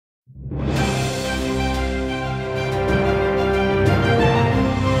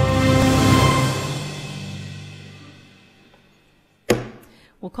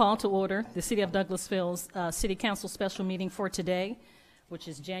call to order the City of Douglasville's City Council special meeting for today, which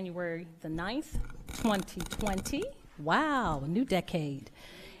is January the 9th, 2020. Wow, a new decade.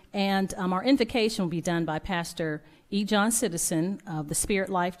 And our invocation will be done by Pastor E. John Citizen of the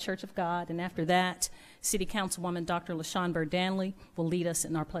Spirit Life Church of God. And after that, City Councilwoman Dr. LaShawn Bird-Danley will lead us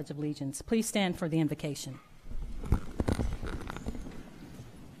in our Pledge of Allegiance. Please stand for the invocation.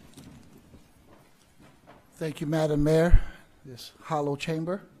 Thank you, Madam Mayor, this hollow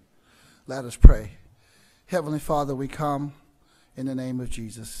chamber. Let us pray. Heavenly Father, we come in the name of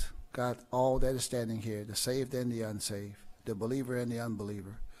Jesus. God, all that is standing here, the saved and the unsaved, the believer and the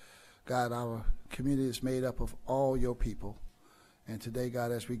unbeliever. God, our community is made up of all your people. And today,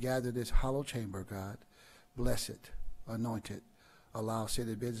 God, as we gather this hollow chamber, God, bless it, anoint it, allow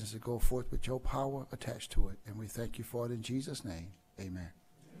city business to go forth with your power attached to it. And we thank you for it in Jesus' name. Amen.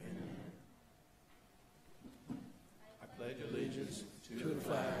 I pledge allegiance to the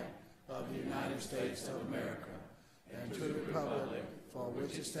flag of the United States of America and to the republic for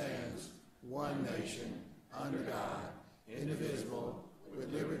which it stands, one nation, under God, indivisible,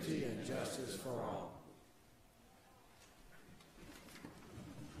 with liberty and justice for all.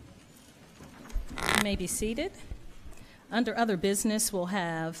 You may be seated. Under other business, we'll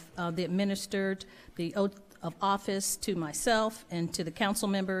have administered the oath of office to myself and to the council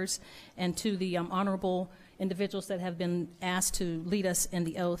members and to the honorable individuals that have been asked to lead us in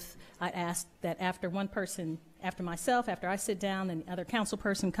the oath. I ask that after one person, after myself, after I sit down, and the other council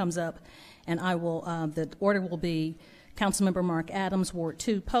person comes up, and I will, the order will be Councilmember Mark Adams, Ward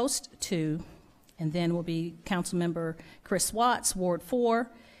 2, Post 2, and then will be Councilmember Chris Watts, Ward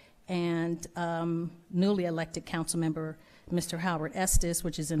 4, and newly elected Councilmember Mr. Howard Estes,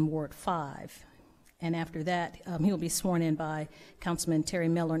 which is in Ward 5. And after that, he will be sworn in by Councilman Terry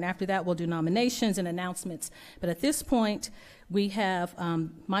Miller. And after that, we'll do nominations and announcements. But at this point, we have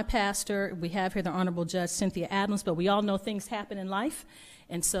my pastor. We have here the Honorable Judge Cynthia Adams, but we all know things happen in life.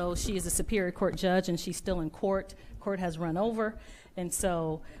 And so she is a Superior Court judge, and she's still in court. Court has run over. And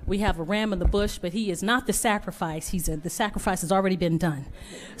so we have a ram in the bush, but he is not the sacrifice. The sacrifice has already been done.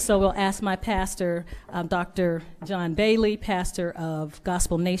 So we'll ask my pastor, Dr. John Bailey, pastor of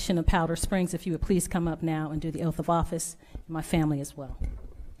Gospel Nation of Powder Springs, if you would please come up now and do the oath of office, and my family as well.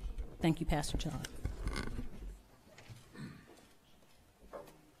 Thank you, Pastor John.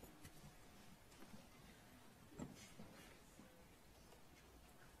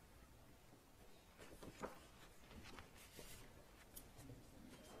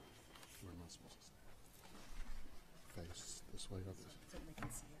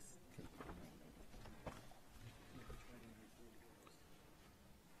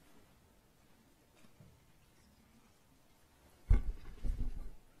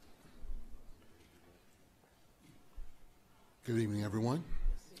 Good evening, everyone.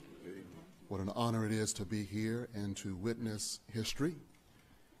 What an honor it is to be here and to witness history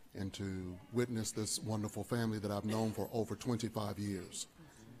and to witness this wonderful family that I've known for over 25 years.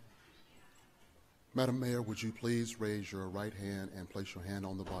 Madam Mayor, would you please raise your right hand and place your hand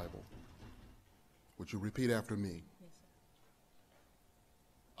on the Bible? Would you repeat after me? Yes,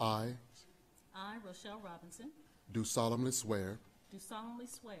 sir. I, Rochelle Robinson, do solemnly swear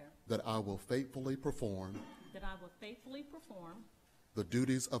that I will faithfully perform the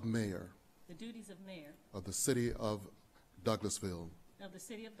duties of mayor of the city of Douglasville,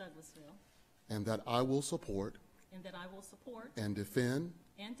 and that I will support and defend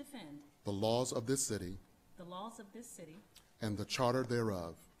the laws of this city and the charter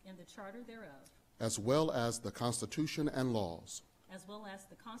thereof, as well as the Constitution and laws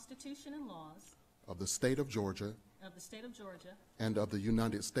of the state of Georgia and of the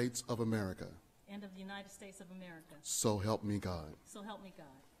United States of America. So help me God.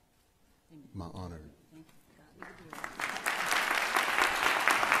 Amen. My honor. Thank you. God.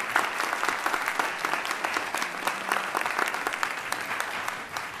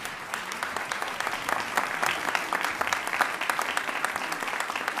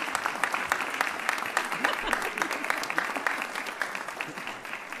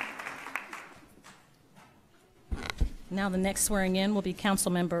 Now the next swearing in will be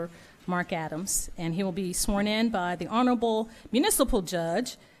Councilmember Mark Adams, and he will be sworn in by the Honorable Municipal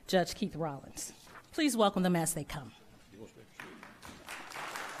Judge, Judge Keith Rollins. Please welcome them as they come.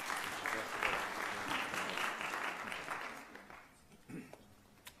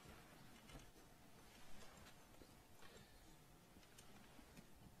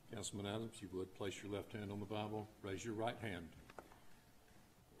 Councilman Adams, you would place your left hand on the Bible, raise your right hand.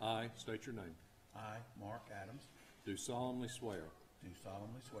 I state your name. I, Mark Adams, do solemnly swear do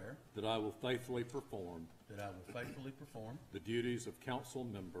solemnly swear that I will faithfully perform the duties of council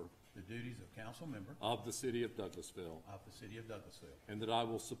member of the city of Douglasville, and that I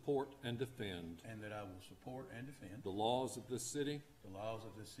will support and defend the laws of this city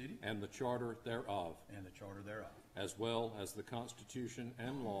and the charter thereof, as well as the Constitution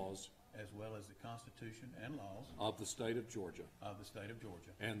and laws of the state of Georgia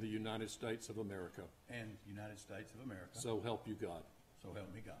and the United States of America. So help you God. So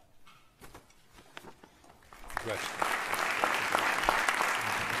help me God. Congratulations.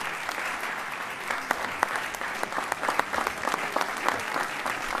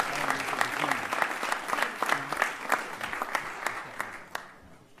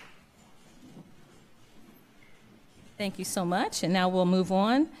 Thank you so much. And now we'll move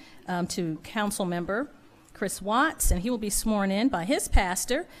on to Council Member Chris Watts, and he will be sworn in by his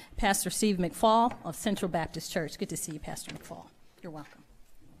pastor, Pastor Steve McFall of Central Baptist Church. Good to see you, Pastor McFall. You're welcome.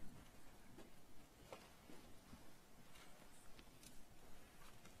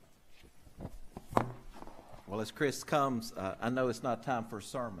 Well, as Chris comes, I know it's not time for a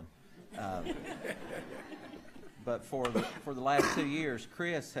sermon, but for the last 2 years,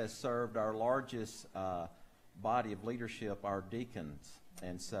 Chris has served our largest body of leadership, our deacons,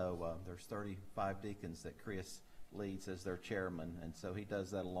 and so there's 35 deacons that Chris leads as their chairman, and so he does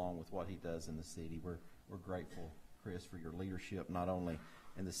that along with what he does in the city. We're grateful, Chris, for your leadership, not only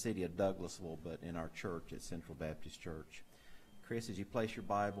in the city of Douglasville, but in our church at Central Baptist Church. Chris, as you place your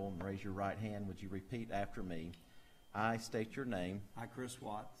Bible and raise your right hand, would you repeat after me? I state your name. I, Chris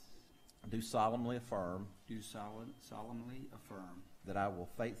Watts, do solemnly affirm that I will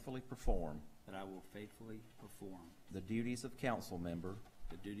faithfully perform the duties of council member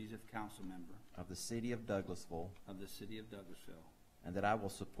of the city of Douglasville, and that I will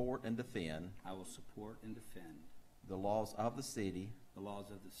support and defend the laws of the city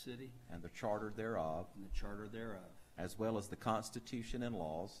and the charter thereof, as well as the Constitution and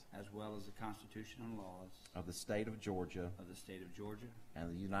laws of the state of Georgia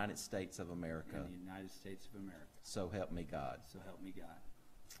and the United States of America. So help me God.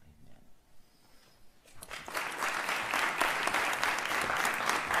 Amen.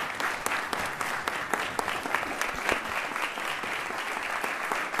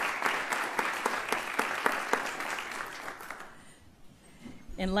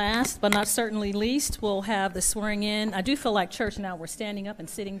 And last but not certainly least, we'll have the swearing in. I do feel like church now. We're standing up and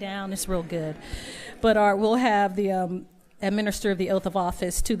sitting down. It's real good. But we'll have the administer of the oath of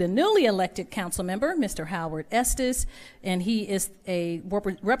office to the newly elected council member, Mr. Howard Estes, and he is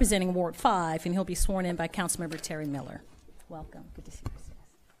representing Ward 5, and he'll be sworn in by Councilmember Terry Miller. Welcome. Good to see you.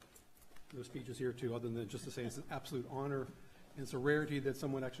 No speeches here, too, other than just to say it's an absolute honor, and it's a rarity that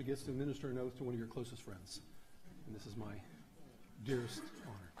someone actually gets to administer an oath to one of your closest friends. And this is my dearest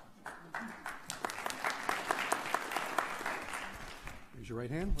honor. Raise your right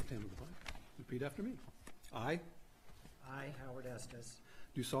hand, left hand on the Bible. Repeat after me. I, Howard Estes,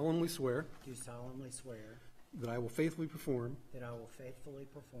 do solemnly swear that I will faithfully perform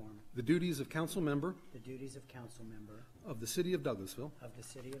the duties of council member of the city of Douglasville,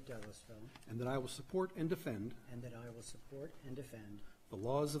 and that I will support and defend the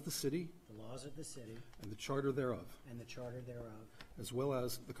laws of the city and the charter thereof, as well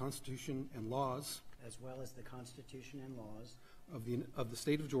as the Constitution and laws of the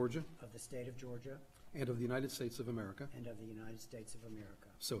state of Georgia and of the United States of America.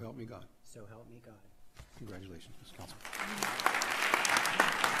 So help me God. Congratulations, Mr. Councilman.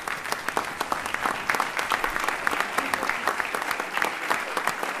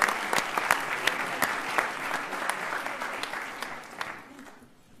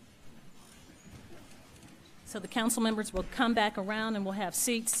 So the council members will come back around and we'll have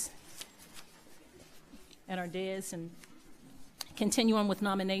seats at our dais and continue on with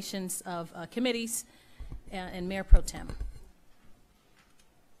nominations of committees and Mayor Pro Tem.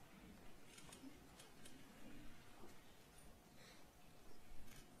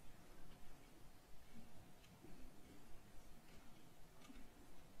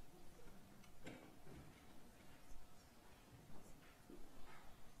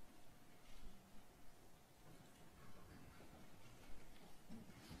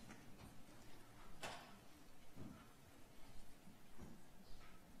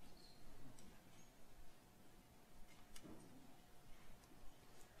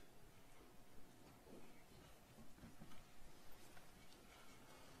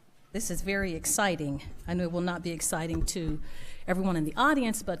 This is very exciting. I know it will not be exciting to everyone in the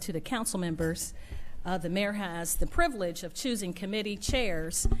audience, but to the council members. The mayor has the privilege of choosing committee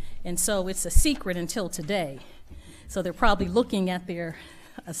chairs, and so it's a secret until today. So they're probably looking at their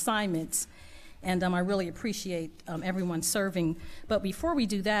assignments, and I really appreciate everyone serving. But before we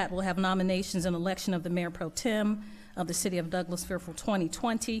do that, we'll have nominations and election of the Mayor Pro Tem of the City of Douglasville for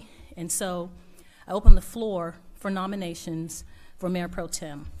 2020. And so I open the floor for nominations for Mayor Pro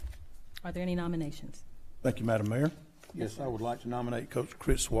Tem. Are there any nominations? Thank you, Madam Mayor. Yes, I would like to nominate Coach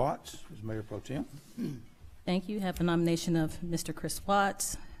Chris Watts as Mayor Pro Tem. Thank you. Have a nomination of Mr. Chris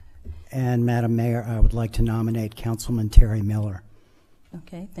Watts. And Madam Mayor, I would like to nominate Councilman Terry Miller.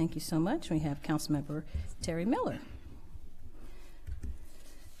 Okay, thank you so much. We have Councilmember Terry Miller.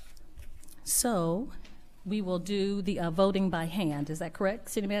 So we will do the voting by hand. Is that correct,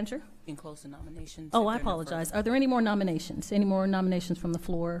 City Manager? You can close the nominations. Oh, I apologize. Are there any more nominations? Any more nominations from the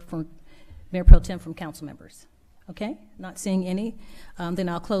floor for Mayor Pro Tem from council members? Okay, not seeing any. Then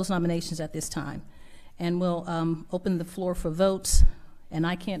I'll close nominations at this time. And we'll open the floor for votes. And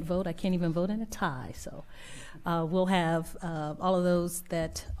I can't vote. I can't even vote in a tie. So we'll have all of those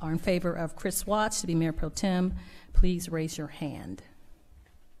that are in favor of Chris Watts to be Mayor Pro Tem, please raise your hand.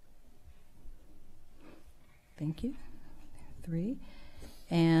 Thank you. 3.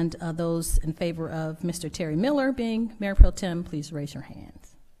 And those in favor of Mr. Terry Miller being Mayor Pro Tem, please raise your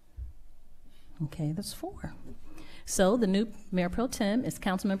hands. Okay, that's 4. So the new Mayor Pro Tem is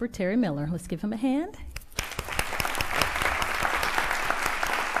Councilmember Terry Miller. Let's give him a hand.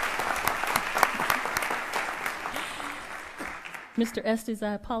 Mr. Estes,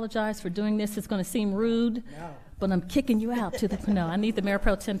 I apologize for doing this. It's going to seem rude, but I'm kicking you out to the, no, I need the Mayor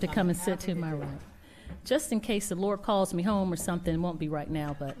Pro Tem to come and sit to my right. Just in case the Lord calls me home or something, it won't be right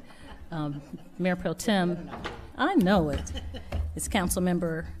now, but Mayor Pro Tem, I know it. It's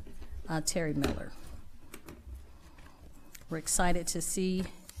Councilmember Terry Miller. We're excited to see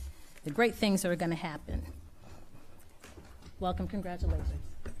the great things that are going to happen. Welcome, congratulations.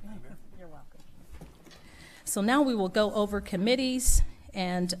 You're welcome. So now we will go over committees,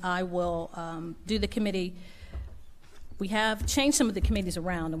 and I will do the committee. We have changed some of the committees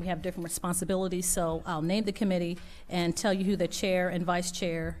around, and we have different responsibilities, so I'll name the committee and tell you who the chair and vice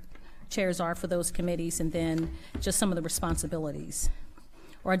chairs are for those committees, and then just some of the responsibilities.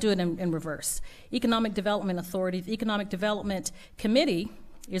 Or I do it in reverse. Economic Development Authority. The Economic Development Committee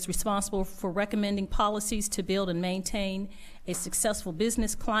is responsible for recommending policies to build and maintain a successful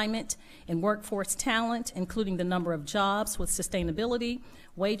business climate and workforce talent, including the number of jobs with sustainability,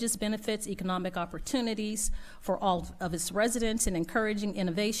 wages, benefits, economic opportunities for all of its residents, and encouraging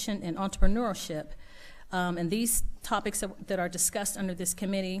innovation and entrepreneurship. And these topics that are discussed under this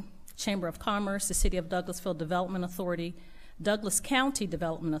committee: Chamber of Commerce, the City of Douglasville Development Authority, Douglas County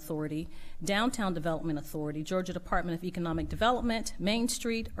Development Authority, Downtown Development Authority, Georgia Department of Economic Development, Main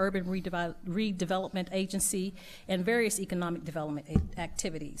Street Urban Redevelopment Agency, and various economic development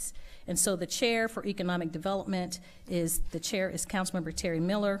activities. And so the chair for economic development is Councilmember Terry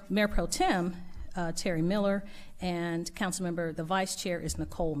Miller, Mayor Pro Tem Terry Miller, and the vice chair is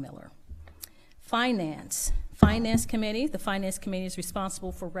Nicole Miller. Finance Committee. The Finance Committee is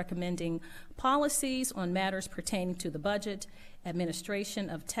responsible for recommending policies on matters pertaining to the budget, administration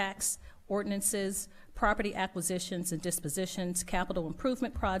of tax ordinances, property acquisitions and dispositions, capital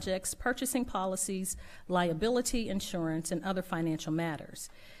improvement projects, purchasing policies, liability insurance, and other financial matters,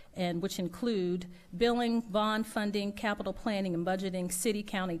 and which include billing, bond funding, capital planning and budgeting, city,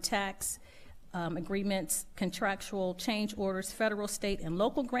 county tax agreements, contractual change orders, federal, state, and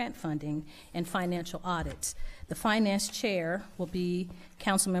local grant funding, and financial audits. The finance chair will be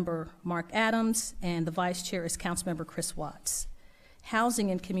Councilmember Mark Adams, and the vice chair is Councilmember Chris Watts.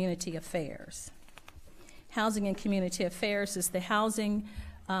 Housing and Community Affairs. Housing and Community Affairs is the Housing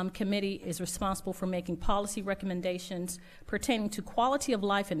Committee is responsible for making policy recommendations pertaining to quality of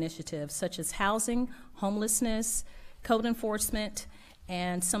life initiatives such as housing, homelessness, code enforcement,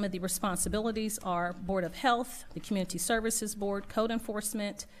 and some of the responsibilities are Board of Health, the Community Services Board, Code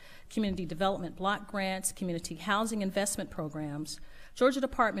Enforcement, Community Development Block Grants, Community Housing Investment Programs, Georgia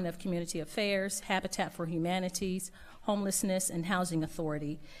Department of Community Affairs, Habitat for Humanities, Homelessness and Housing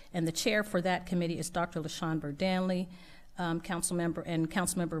Authority. And the chair for that committee is Dr. LaShawn Burdanley, Councilmember, and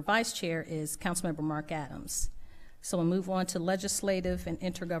Councilmember Vice Chair is Councilmember Mark Adams. So we'll move on to Legislative and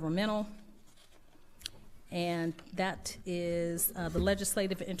Intergovernmental. And that is the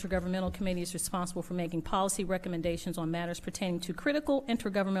Legislative and Intergovernmental Committee is responsible for making policy recommendations on matters pertaining to critical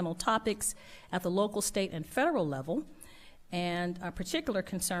intergovernmental topics at the local, state, and federal level, and particular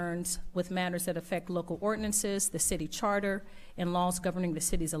concerns with matters that affect local ordinances, the city charter, and laws governing the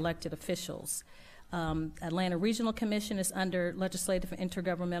city's elected officials. Atlanta Regional Commission is under Legislative and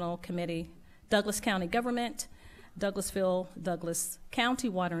Intergovernmental Committee. Douglas County Government, Douglasville, Douglas County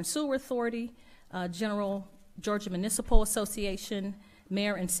Water and Sewer Authority, General Georgia Municipal Association,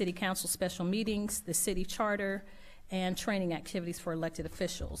 mayor and city council special meetings, the city charter, and training activities for elected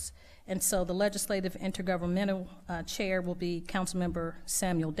officials. And so the legislative intergovernmental chair will be Councilmember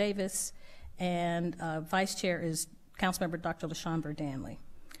Samuel Davis, and vice chair is Councilmember Dr. LaShawn Danley.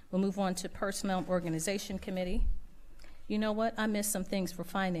 We'll move on to Personnel and Organization Committee. You know what? I missed some things for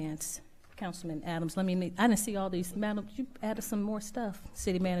finance, Councilman Adams. I didn't see all these. Madam, you added some more stuff,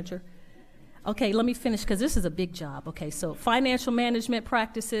 City Manager. Okay, let me finish because this is a big job. Okay, so financial management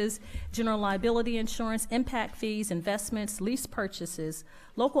practices, general liability insurance, impact fees, investments, lease purchases,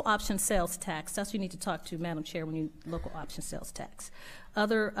 local option sales tax. That's what you need to talk to, Madam Chair, when you local option sales tax.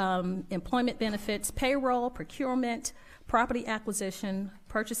 Other employment benefits, payroll, procurement, property acquisition,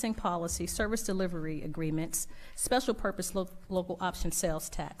 purchasing policy, service delivery agreements, special purpose local option sales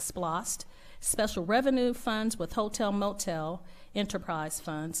tax, SPLOST, special revenue funds with hotel, motel, enterprise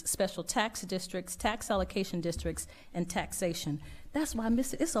funds, special tax districts, tax allocation districts, and taxation. That's why I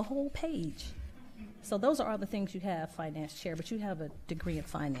missed it. It's a whole page. So those are all the things you have, Finance Chair, but you have a degree in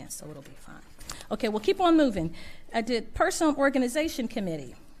finance, so it'll be fine. Okay, we'll keep on moving. I did Personnel and Organization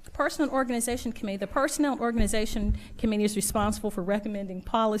Committee. Personnel and Organization Committee. The Personnel and Organization Committee is responsible for recommending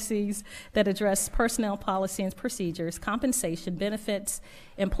policies that address personnel policy and procedures, compensation, benefits,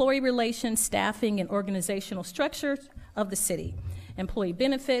 employee relations, staffing, and organizational structures of the city. Employee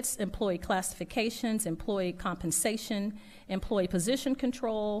benefits, employee classifications, employee compensation, employee position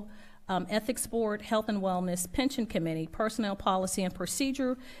control, Ethics Board, Health and Wellness, Pension Committee, Personnel Policy and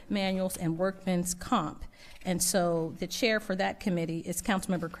Procedure Manuals, and Workman's Comp. And so the chair for that committee is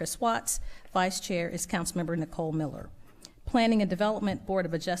Councilmember Chris Watts. Vice chair is Councilmember Nicole Miller. Planning and Development Board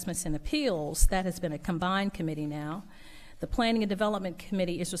of Adjustments and Appeals, that has been a combined committee now. The Planning and Development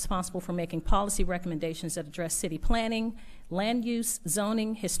Committee is responsible for making policy recommendations that address city planning, land use,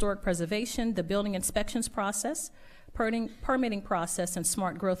 zoning, historic preservation, the building inspections process, permitting process, and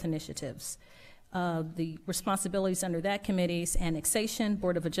smart growth initiatives. The responsibilities under that committee is annexation,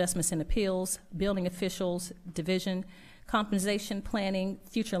 Board of Adjustments and Appeals, building officials, division, compensation planning,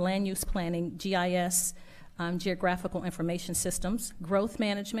 future land use planning, GIS, geographical information systems, growth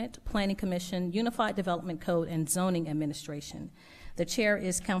management, planning commission, unified development code, and zoning administration. The chair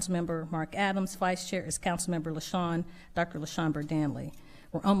is Councilmember Mark Adams. Vice chair is Councilmember Dr. LaShawn Danley.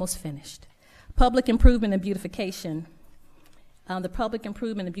 We're almost finished. Public Improvement and Beautification. The Public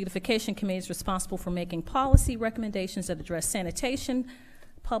Improvement and Beautification Committee is responsible for making policy recommendations that address sanitation,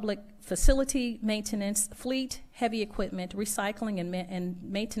 public facility maintenance, fleet, heavy equipment, recycling, and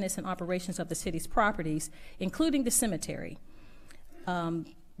maintenance and operations of the city's properties, including the cemetery.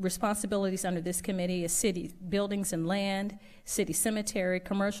 Responsibilities under this committee is city buildings and land, city cemetery,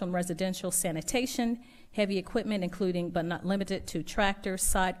 commercial and residential sanitation, heavy equipment, including but not limited to tractors,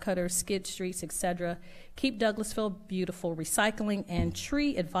 side cutters, skid streets, etc. Keep Douglasville Beautiful, recycling, and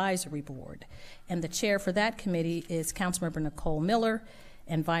tree advisory board. And the chair for that committee is Councilmember Nicole Miller,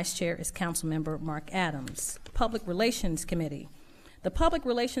 and vice chair is Councilmember Mark Adams. Public Relations Committee. The Public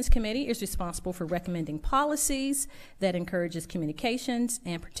Relations Committee is responsible for recommending policies that encourages communications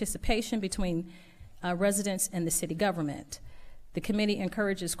and participation between residents and the city government. The committee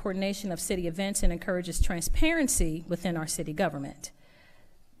encourages coordination of city events and encourages transparency within our city government.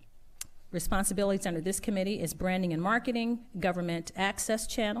 Responsibilities under this committee is branding and marketing, government access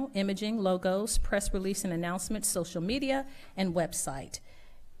channel, imaging, logos, press release and announcements, social media, and website.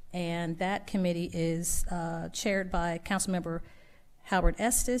 And that committee is chaired by Councilmember Howard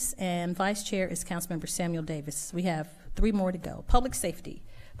Estes, and vice chair is Councilmember Samuel Davis. We have 3 more to go. Public Safety.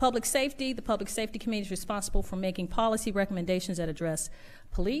 Public Safety, the Public Safety Committee is responsible for making policy recommendations that address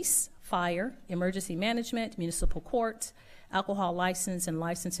police, fire, emergency management, municipal courts, alcohol license and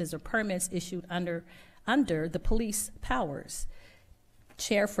licenses or permits issued under the police powers.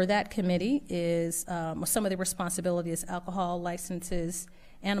 Chair for that committee is, some of the responsibilities, alcohol licenses,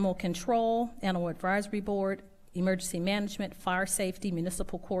 animal control, animal advisory board, emergency management, fire safety,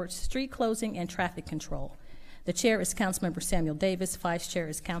 municipal courts, street closing, and traffic control. The chair is Councilmember Samuel Davis. Vice chair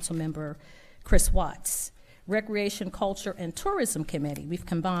is Councilmember Chris Watts. Recreation, Culture, and Tourism Committee. We've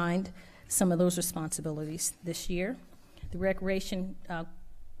combined some of those responsibilities this year. The Recreation,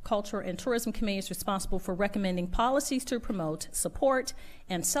 Culture, and Tourism Committee is responsible for recommending policies to promote, support,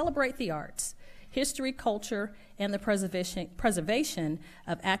 and celebrate the arts, history, culture, and the preservation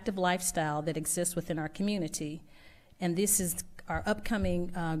of active lifestyle that exists within our community. And this is our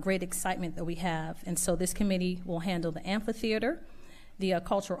upcoming great excitement that we have. And so this committee will handle the amphitheater, the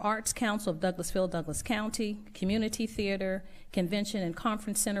Cultural Arts Council of Douglasville, Douglas County, Community Theater, Convention and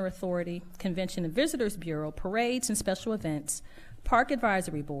Conference Center Authority, Convention and Visitors Bureau, parades and special events, Park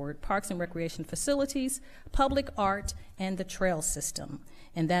Advisory Board, Parks and Recreation Facilities, Public Art, and the Trail System.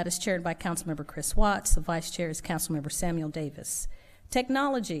 And that is chaired by Councilmember Chris Watts. The vice chair is Councilmember Samuel Davis.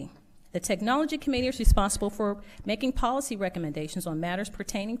 Technology. The Technology Committee is responsible for making policy recommendations on matters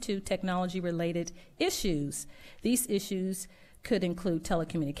pertaining to technology-related issues. These issues could include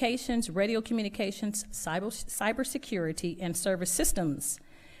telecommunications, radio communications, cybersecurity, and service systems.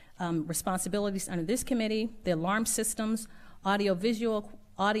 Responsibilities under this committee: the alarm systems, audiovisual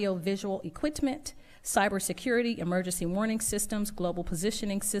equipment, cybersecurity, emergency warning systems, global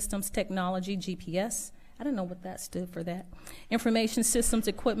positioning systems, technology, GPS. I don't know what that stood for that. Information systems,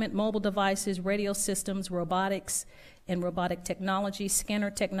 equipment, mobile devices, radio systems, robotics and robotic technology, scanner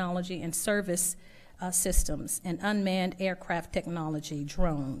technology, and service systems, and unmanned aircraft technology,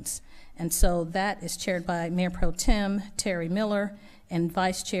 drones. And so that is chaired by Mayor Pro Tem Terry Miller and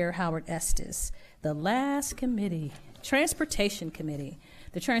Vice Chair Howard Estes. The last committee, Transportation Committee.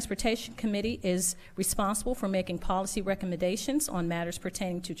 The Transportation Committee is responsible for making policy recommendations on matters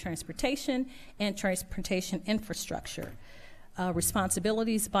pertaining to transportation and transportation infrastructure.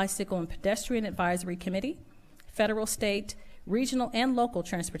 Responsibilities: Bicycle and Pedestrian Advisory Committee, federal, state, regional, and local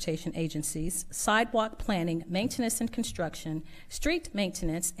transportation agencies, sidewalk planning, maintenance and construction, street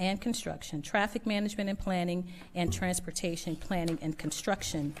maintenance and construction, traffic management and planning, and transportation planning and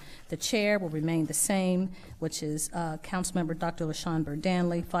construction. The chair will remain the same, which is Councilmember Dr. LaShawn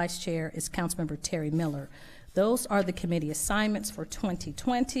Byrd-Danley. Vice chair is Councilmember Terry Miller. Those are the committee assignments for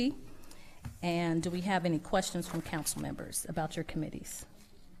 2020. And do we have any questions from council members about your committees?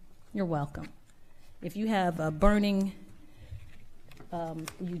 You're welcome. If you have a burning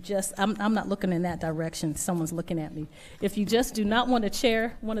I'm not looking in that direction. Someone's looking at me. If you just do not want to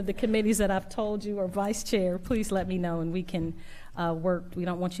chair one of the committees that I've told you, or vice chair, please let me know and we can work. We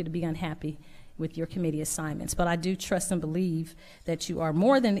don't want you to be unhappy with your committee assignments. But I do trust and believe that you are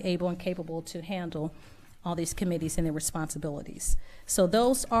more than able and capable to handle all these committees and their responsibilities. So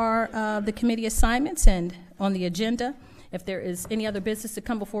those are the committee assignments. And on the agenda, if there is any other business to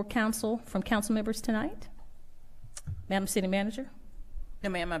come before council from council members tonight. Madam City Manager. No,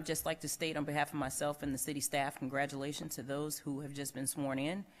 ma'am, I'd just like to state on behalf of myself and the city staff, congratulations to those who have just been sworn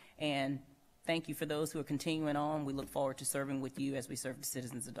in, and thank you for those who are continuing on. We look forward to serving with you as we serve the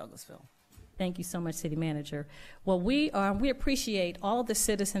citizens of Douglasville. Thank you so much, City Manager. Well, we appreciate all the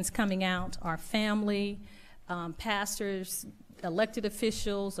citizens coming out, our family, pastors, elected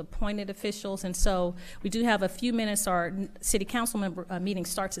officials, appointed officials, and so we do have a few minutes. Our city council member meeting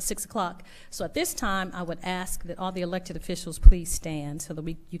starts at 6 o'clock. So at this time, I would ask that all the elected officials please stand so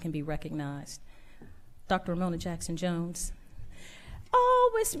that you can be recognized. Dr. Ramona Jackson Jones.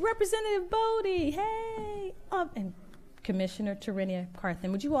 Oh, it's Representative Bodie. Hey. And Commissioner Terenia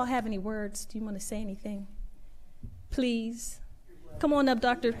Carthen. Would you all have any words? Do you want to say anything? Please. Come on up,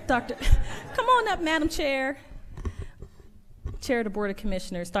 Doctor. Come on up, Madam Chair. Chair of the Board of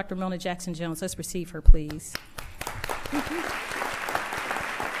Commissioners, Dr. Ramona Jackson Jones. Let's receive her, please.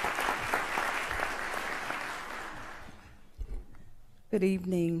 Good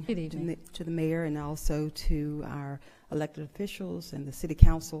evening. Good evening. To the mayor and also to our elected officials and the city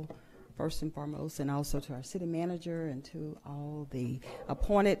council, first and foremost, and also to our city manager and to all the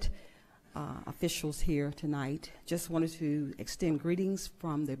appointed officials here tonight. Just wanted to extend greetings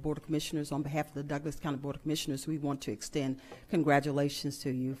from the Board of Commissioners. On behalf of the Douglas County Board of Commissioners, we want to extend congratulations to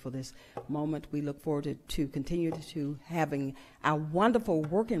you for this moment. We look forward to continue to having our wonderful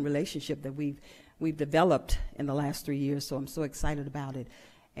working relationship that we've developed in the last 3 years, so I'm so excited about it.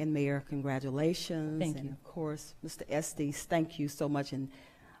 And Mayor, congratulations. Thank you. And of course, Mr. Estes, thank you so much and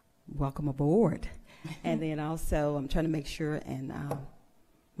welcome aboard. And then also, I'm trying to make sure, and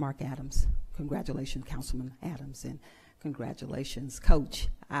Mark Adams, congratulations, Councilman Adams, and congratulations, Coach.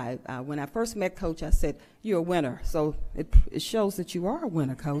 When I first met Coach, I said, "You're a winner." So it shows that you are a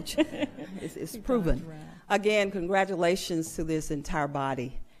winner, Coach. It's proven. Right. Again, congratulations to this entire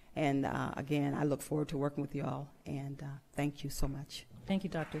body. And again, I look forward to working with you all. And thank you so much. Thank you,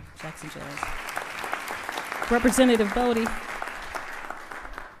 Dr. Jackson Jones. Representative Bodie.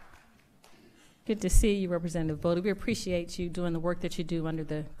 Good to see you, Representative Bodie. We appreciate you doing the work that you do under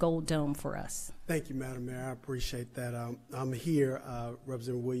the Gold Dome for us. Thank you, Madam Mayor. I appreciate that. I'm here,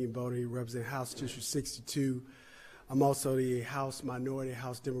 Representative William Bodie, representing House District 62. I'm also the House Minority,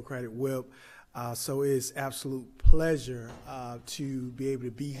 House Democratic Whip. So it's absolute pleasure to be able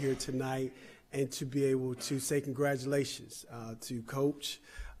to be here tonight and to be able to say congratulations to Coach,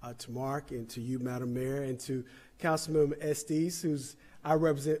 to Mark, and to you, Madam Mayor, and to Councilmember Estes, who's I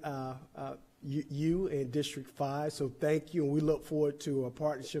represent you and District 5. So thank you, and we look forward to a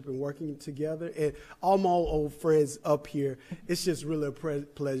partnership and working together. And all my old friends up here, it's just really a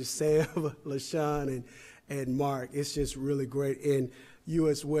pleasure. Sam, LaShawn, and Mark, it's just really great. And you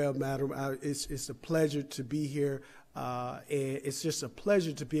as well, madam. It's a pleasure to be here, and it's just a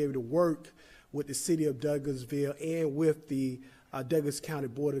pleasure to be able to work with the city of Douglasville and with the Douglas County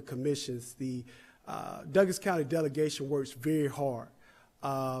Board of Commissions. The Douglas County delegation works very hard,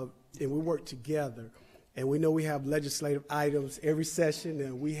 and we work together. And we know we have legislative items every session,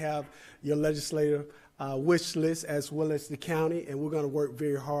 and we have your legislative wish list as well as the county, and we're going to work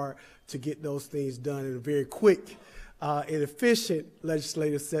very hard to get those things done in a very quick and efficient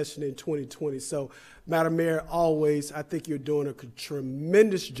legislative session in 2020. So, Madam Mayor, always, I think you're doing a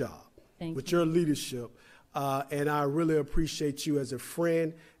tremendous job with your leadership, and I really appreciate you as a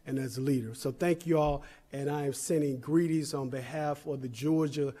friend and as a leader. So thank you all, and I am sending greetings on behalf of the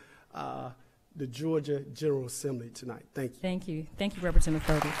Georgia General Assembly tonight. Thank you. Thank you. Thank you, Representative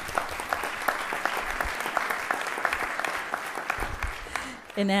Bodie.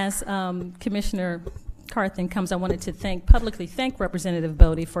 And as Commissioner Carthen comes, I wanted to publicly thank Representative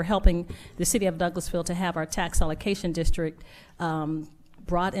Bodie for helping the city of Douglasville to have our tax allocation district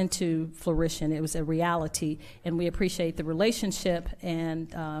brought into fruition. It was a reality, and we appreciate the relationship and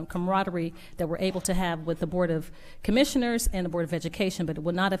camaraderie that we're able to have with the Board of Commissioners and the Board of Education, but it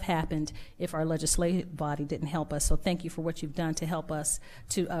would not have happened if our legislative body didn't help us. So thank you for what you've done to help us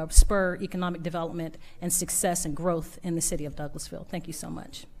to spur economic development and success and growth in the city of Douglasville. Thank you so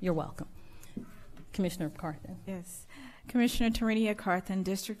much. You're welcome. Commissioner Carthen. Yes. Commissioner Tarenia Carthen,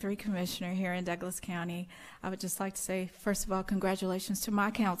 District 3 Commissioner here in Douglas County. I would just like to say, first of all, congratulations to my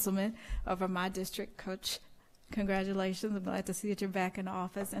councilman over my district, Coach. Congratulations. I'm glad to see that you're back in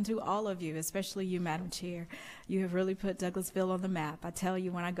office. And to all of you, especially you, Madam Chair, you have really put Douglasville on the map. I tell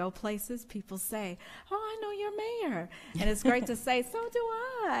you, when I go places, people say, oh, I know you're mayor. And it's great to say, so do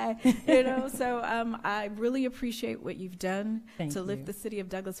I. You know, so I really appreciate what you've done to lift the city of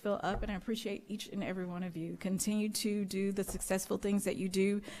Douglasville up, and I appreciate each and every one of you. Continue to do the successful things that you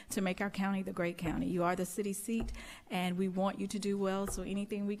do to make our county the great county. You are the city seat, and we want you to do well, so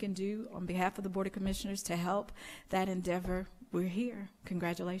anything we can do on behalf of the Board of Commissioners to help that endeavor, we're here.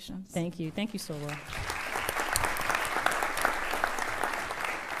 Congratulations. Thank you. Thank you so much.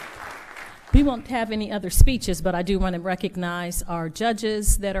 We won't have any other speeches, but I do want to recognize our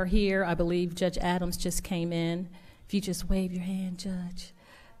judges that are here. I believe Judge Adams just came in. If you just wave your hand, Judge.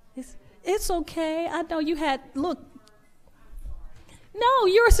 It's okay. I know you had, look. No,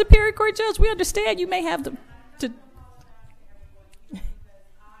 you're a Superior Court judge. We understand you may have to.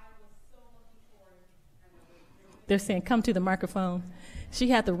 They're saying, come to the microphone. She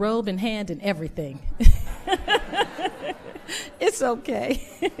had the robe in hand and everything. It's okay.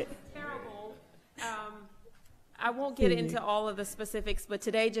 Terrible. I won't get into all of the specifics, but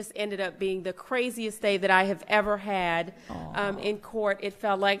today just ended up being the craziest day that I have ever had in court. It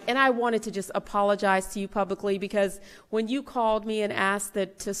felt like, and I wanted to just apologize to you publicly, because when you called me and asked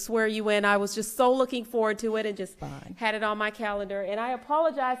to swear you in, I was just so looking forward to it and just had it on my calendar. And I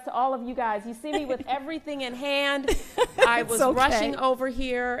apologize to all of you guys. You see me with everything in hand. I was rushing over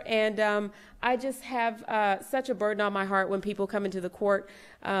here, and I just have such a burden on my heart when people come into the courthouse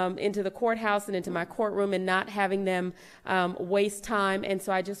and into my courtroom, and not having them waste time. And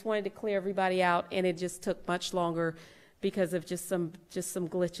so I just wanted to clear everybody out, and it just took much longer because of just some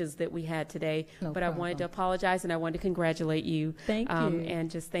glitches that we had today. No problem. I wanted to apologize, and I wanted to congratulate you. Thank you. And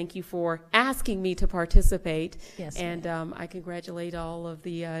just thank you for asking me to participate. Yes, and I congratulate all of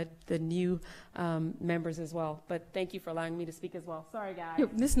the new members as well. But thank you for allowing me to speak as well. Sorry, guys.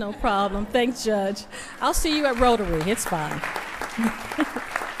 There's no problem. Thanks, Judge. I'll see you at Rotary. It's fine.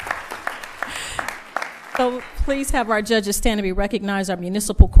 So please have our judges stand to be recognized. Our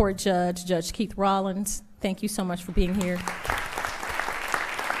municipal court judge, Judge Keith Rollins. Thank you so much for being here.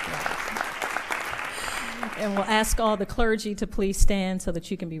 And we'll ask all the clergy to please stand so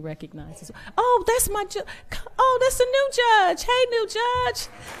that you can be recognized. Oh, that's my judge. Oh, that's a new judge. Hey, new judge.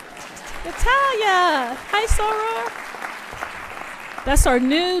 Natalia. Hi, Soror. That's our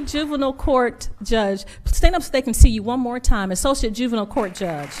new juvenile court judge. Stand up so they can see you one more time. Associate Juvenile Court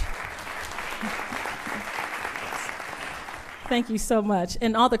Judge. Thank you so much.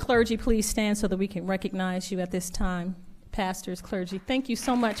 And all the clergy, please stand so that we can recognize you at this time. Pastors, clergy, thank you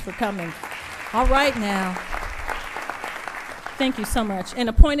so much for coming. All right now. Thank you so much. And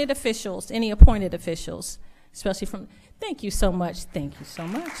appointed officials, any appointed officials, especially from, thank you so much. Thank you so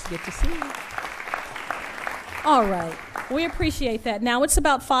much. Good to see you. All right. We appreciate that. Now it's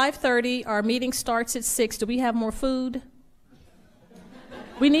about 5:30. Our meeting starts at 6. Do we have more food?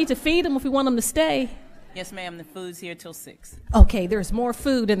 We need to feed them if we want them to stay. Yes, ma'am, the food's here till 6. Okay, there's more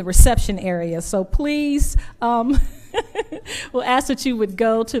food in the reception area, so please, we'll ask that you would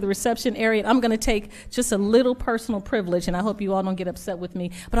go to the reception area. I'm going to take just a little personal privilege, and I hope you all don't get upset with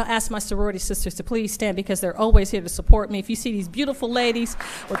me, but I'll ask my sorority sisters to please stand because they're always here to support me. If you see these beautiful ladies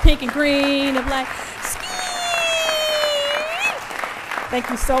with pink and green and black, thank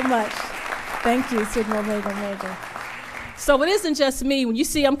you so much. Thank you, Sigma Omega. So it isn't just me. When you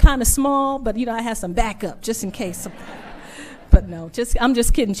see I'm kind of small, but you know I have some backup just in case. But no, I'm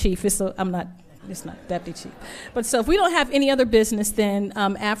just kidding, Chief. It's not Deputy Chief. But so if we don't have any other business, then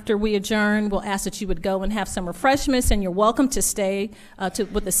after we adjourn, we'll ask that you would go and have some refreshments, and you're welcome to stay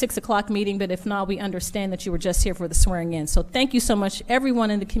with the 6 o'clock meeting. But if not, we understand that you were just here for the swearing in. So thank you so much, everyone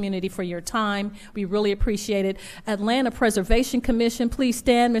in the community, for your time. We really appreciate it. Atlanta Preservation Commission, please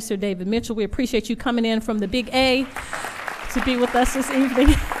stand. Mr. David Mitchell, we appreciate you coming in from the Big A to be with us this evening.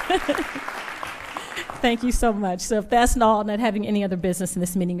 Thank you so much. So if that's not having any other business, and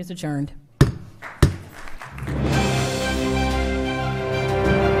this meeting is adjourned.